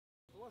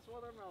was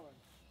watermelon.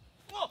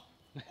 Whoa!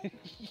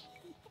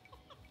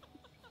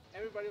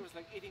 Everybody was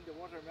like eating the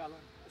watermelon.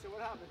 I said,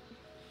 what happened?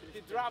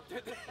 He dropped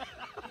it.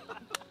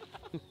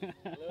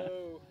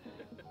 Hello.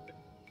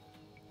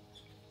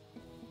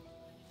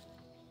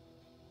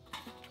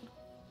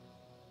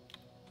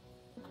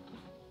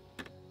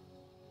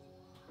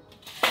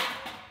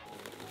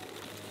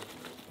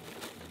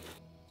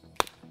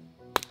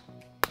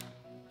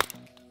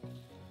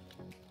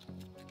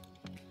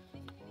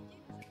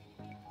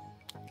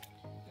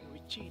 We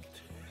cheat.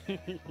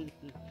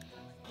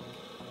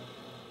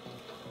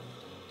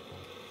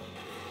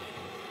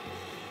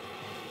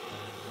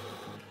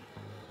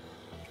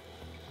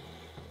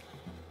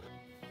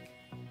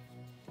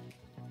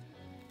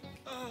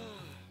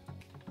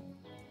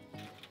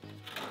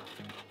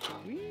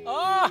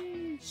 Oh,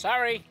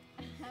 sorry.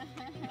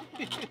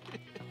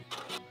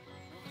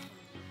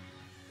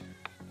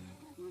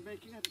 We're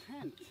making a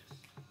tent.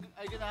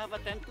 Are you gonna have a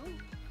tent too?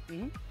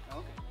 Mm-hmm.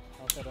 Okay.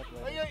 I'll set up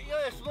Oh, later.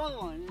 you're a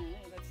small one. Yeah,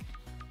 that's...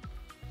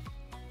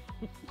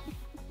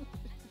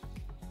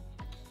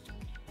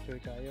 Sure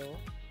tayo.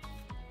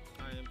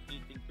 I am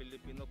eating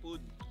Filipino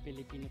food.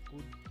 Filipino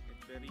food.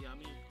 It's very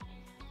yummy.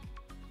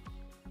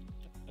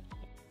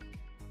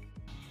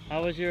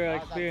 How was your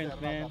experience,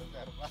 man?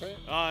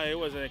 It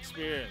was an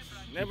experience.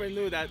 Never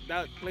knew that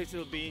place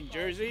will be in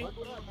Jersey.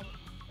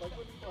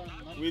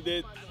 We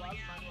did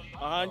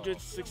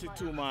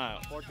 162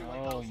 miles.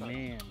 Oh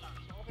man.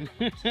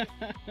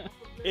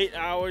 8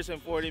 hours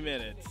and 40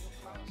 minutes.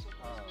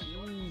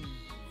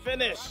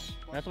 Finish!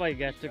 That's why you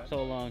guys took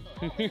so long.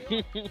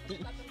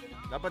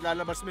 Dapat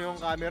lalabas mo yung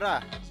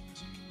camera.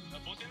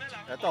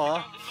 Ito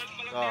oh.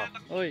 Oh.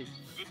 Oy.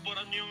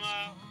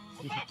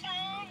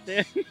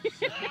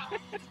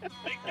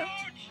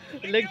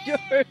 Leg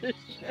George.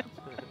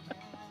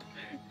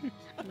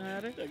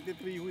 Nari. Nagdi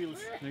 3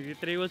 wheels. Nagdi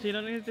 3 wheels.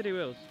 Sino nagdi 3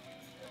 wheels?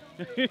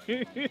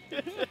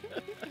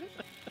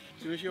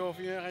 Sinishow off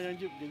niya yung kanyang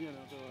jeep. Ganyan.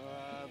 So,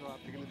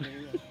 pigilit na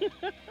yun.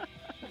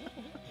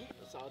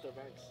 Sa Outer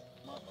Banks.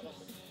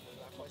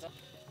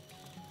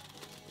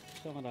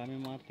 So, maraming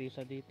mga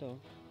artista dito.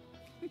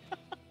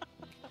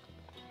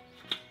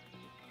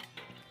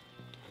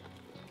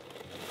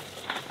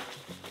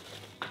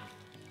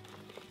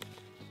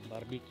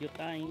 Barbecue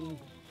time.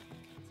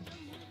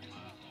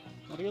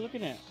 What are you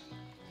looking at?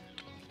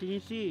 Can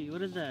you see?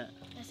 What is that?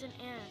 That's an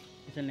ant.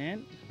 It's an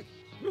ant?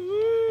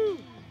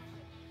 Woohoo!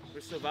 We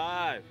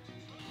survived.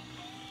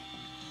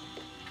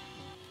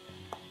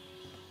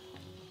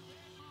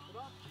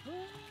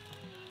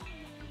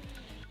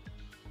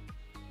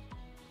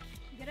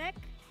 Greg?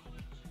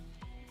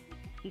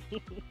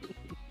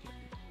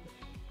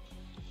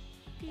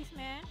 Peace,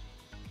 man.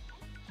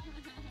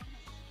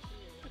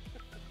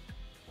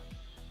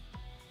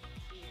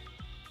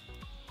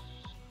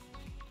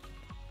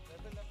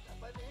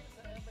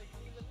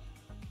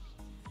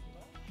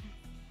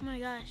 Oh my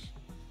gosh,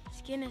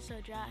 skin is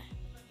so dry.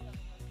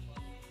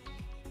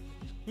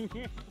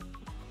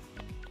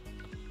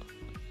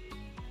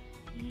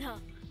 No.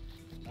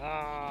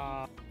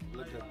 Ah.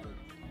 Look at that.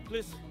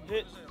 Please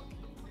hit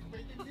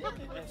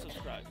and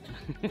subscribe.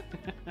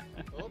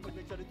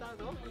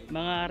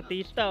 Mga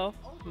artista oh.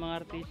 Mga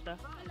artista.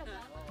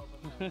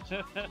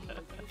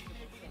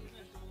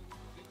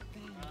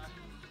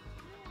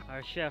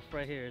 Our chef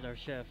right here is our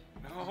chef.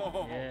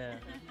 No. Yeah.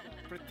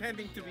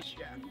 Pretending to be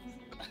chef.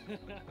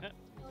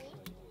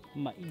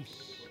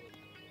 Mais.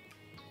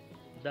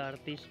 The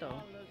artista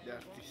oh.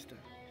 The artista.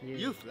 Yeah.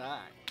 You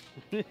fly.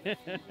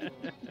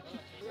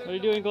 What are you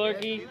doing,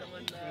 Clarky?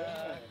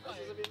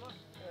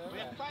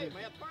 Mayat pie,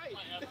 mayat pie.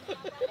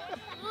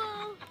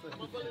 Oh,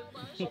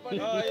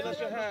 you lost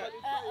your hat.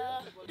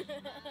 Uh-oh.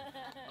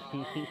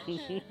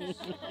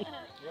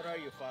 What are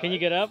you, 5? Can you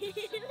get up?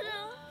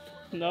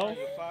 No. No? Are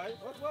you 5?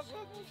 What?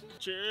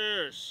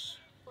 Cheers!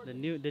 The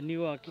new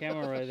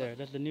camera right there.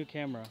 That's the new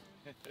camera.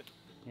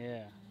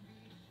 Yeah.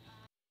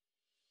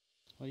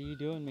 What are you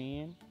doing,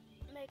 man?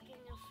 Making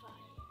a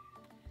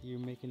fire. You're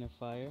making a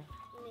fire?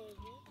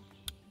 Maybe.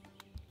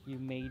 You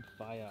made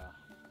fire.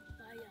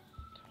 Fire.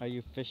 Are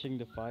you fishing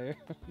the fire?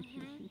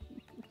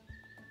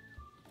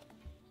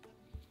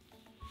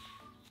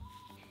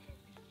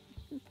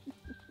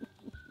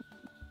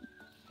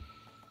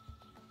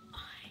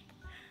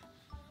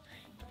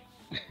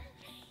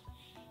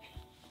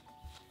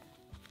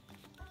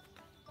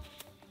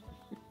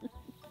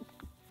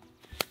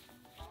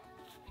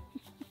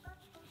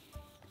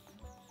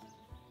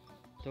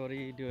 So what are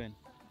you doing?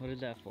 What is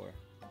that for?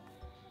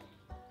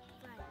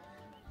 Fire.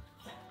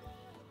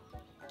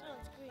 Oh,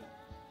 it's green.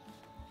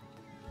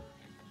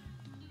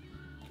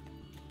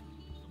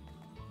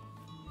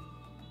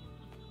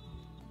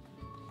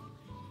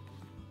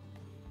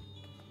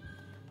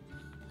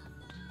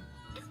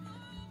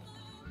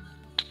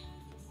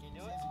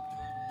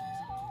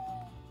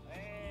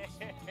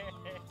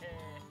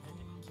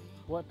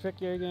 What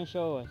trick are you going to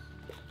show us?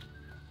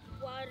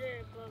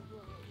 Water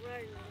bubble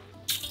running.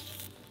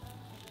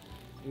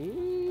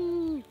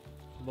 Ooh,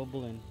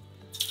 bubbling.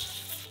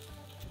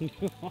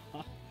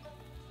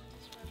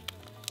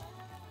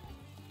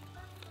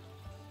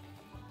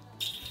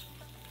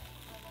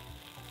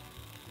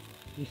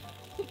 Where's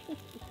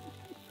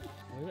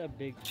that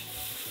big?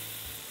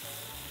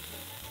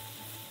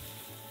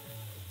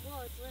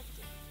 Whoa, it's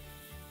lifted.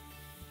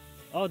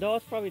 Oh, that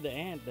was probably the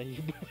ant that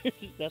you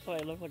burned. That's why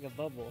it looked like a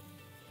bubble.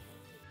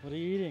 What are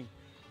you eating?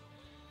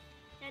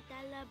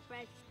 Nutella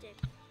breadstick.